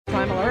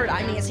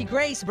I'm Nancy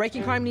Grace.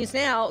 Breaking crime news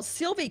now.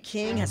 Sylvie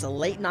King has a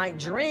late-night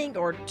drink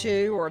or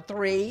 2 or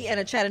 3 and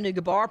a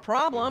Chattanooga bar.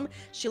 Problem,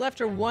 she left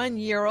her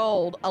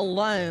 1-year-old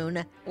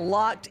alone,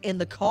 locked in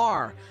the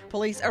car.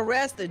 Police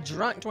arrest the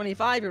drunk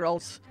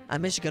 25-year-old. A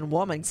Michigan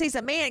woman sees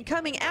a man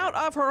coming out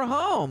of her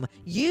home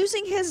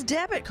using his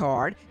debit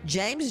card.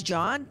 James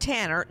John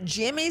Tanner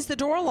jimmies the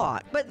door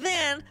lock, but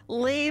then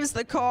leaves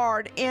the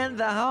card in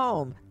the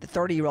home. The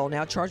 30-year-old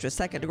now charged with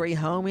second-degree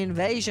home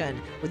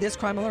invasion. With this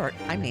crime alert,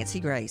 I'm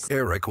Nancy Grace.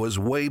 Eric was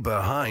way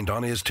behind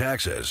on his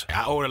taxes.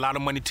 I owed a lot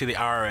of money to the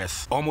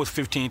IRS, almost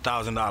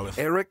 $15,000.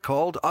 Eric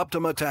called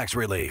Optima Tax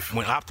Relief.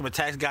 When Optima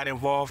Tax got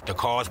involved, the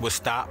calls would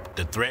stop,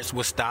 the threats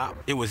would stop.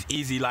 It was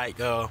easy like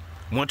 1,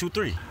 2,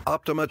 3.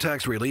 Optima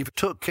Tax Relief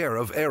took care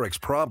of Eric's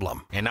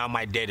problem. And now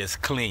my debt is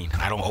clean.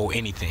 I don't owe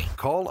anything.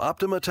 Call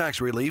Optima Tax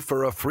Relief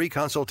for a free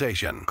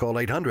consultation. Call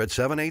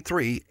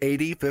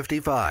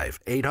 800-783-8055.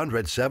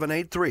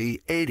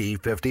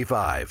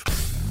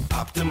 800-783-8055.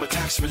 Optima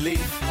Tax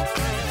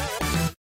Relief.